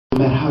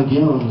matter how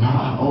young or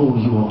how old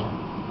you are,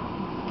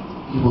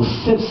 you will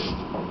sense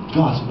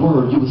God's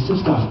word. You will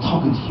sense God's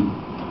talking to you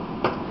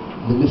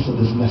in the midst of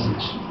this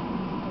message.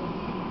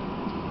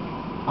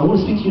 I want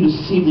to speak to you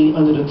this evening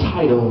under the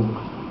title,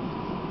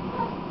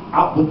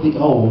 Out with the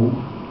Old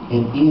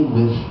and In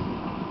with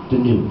the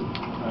New.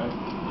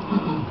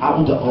 Out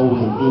with the old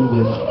and in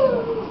with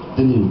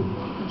the new.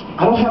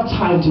 I don't have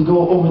time to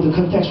go over the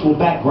contextual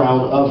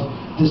background of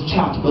this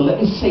chapter, but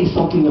let me say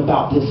something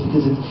about this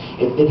because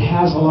it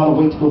has a lot of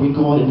weight where we're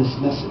going in this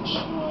message.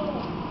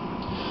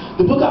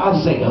 The book of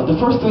Isaiah, the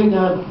first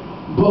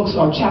 39 books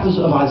or chapters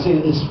of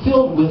Isaiah is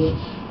filled with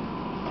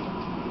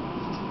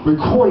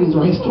recordings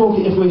or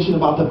historical information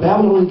about the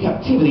Babylonian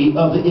captivity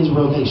of the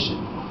Israel nation.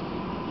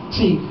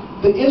 See,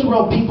 the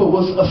Israel people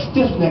was a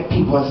stiff-necked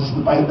people, as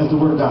the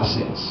Word of God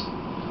says.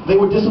 They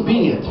were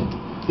disobedient.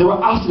 They were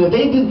obstinate.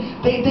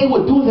 They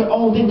were doing their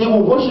own thing. They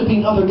were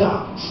worshiping other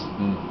gods.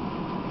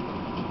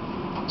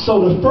 So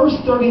the first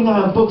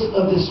 39 books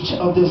of this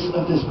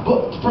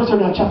book, first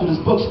 39 chapters of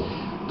this book,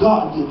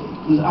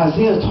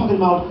 Isaiah is talking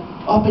about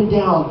up and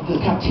down the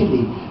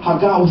captivity, how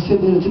God was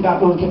sending them into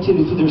Babylonian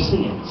captivity for their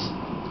sins.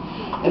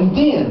 And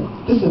then,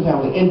 listen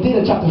family, and then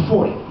in chapter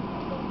 40,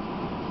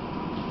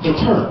 it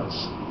turns.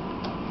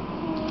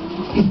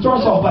 He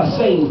starts off by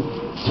saying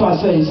to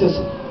Isaiah, he says,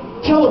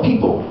 tell the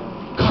people,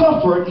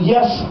 comfort,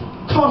 yes,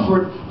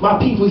 comfort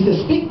my people. He says,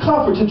 speak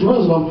comfort to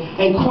Jerusalem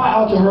and cry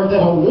out to her that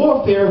her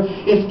warfare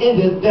is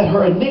ended, that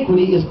her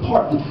iniquity is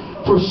pardoned.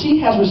 For she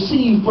has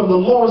received from the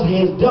Lord's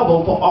hands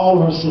double for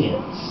all her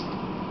sins.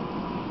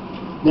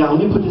 Now,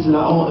 let me put this in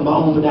my own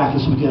vernacular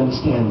so we can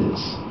understand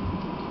this.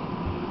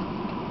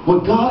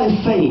 What God is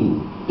saying,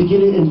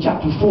 beginning in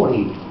chapter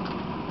 40,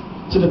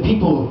 to the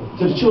people,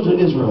 to the children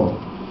of Israel,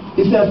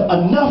 He says,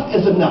 enough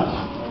is enough.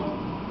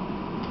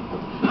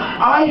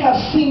 I have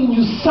seen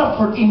you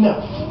suffer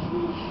enough.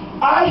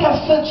 I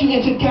have sent you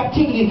into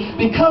captivity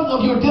because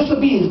of your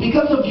disobedience,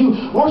 because of you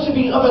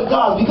worshiping other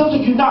gods, because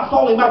of you not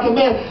following my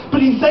command.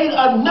 But He's saying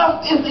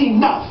enough is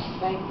enough.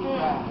 Thank you,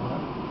 God.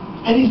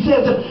 And He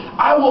says that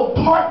I will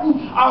pardon,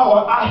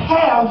 or I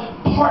have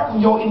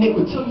pardoned your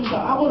iniquity. So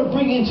I want to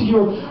bring into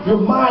your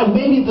mind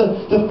maybe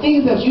the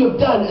things that you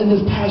have done in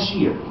this past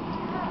year,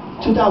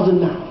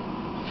 2009.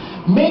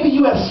 Maybe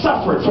you have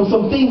suffered from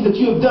some things that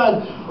you have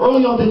done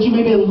early on that you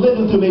may be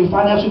living through, maybe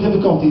financial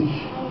difficulties.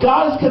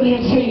 God is coming here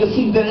to tell you to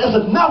see that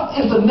enough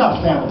is enough,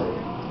 family.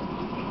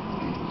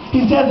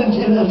 He says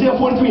in Isaiah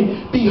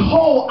 43,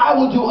 behold, I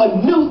will do a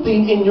new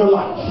thing in your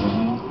life.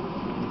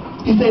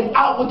 He said,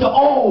 out with the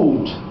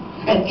old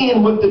and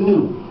in with the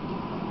new.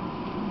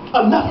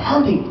 Enough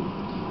hurting.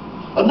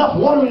 Enough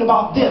wondering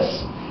about this.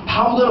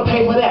 How are we going to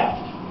pay for that?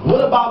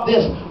 What about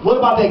this? What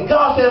about that?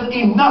 God says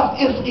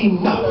enough is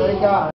enough.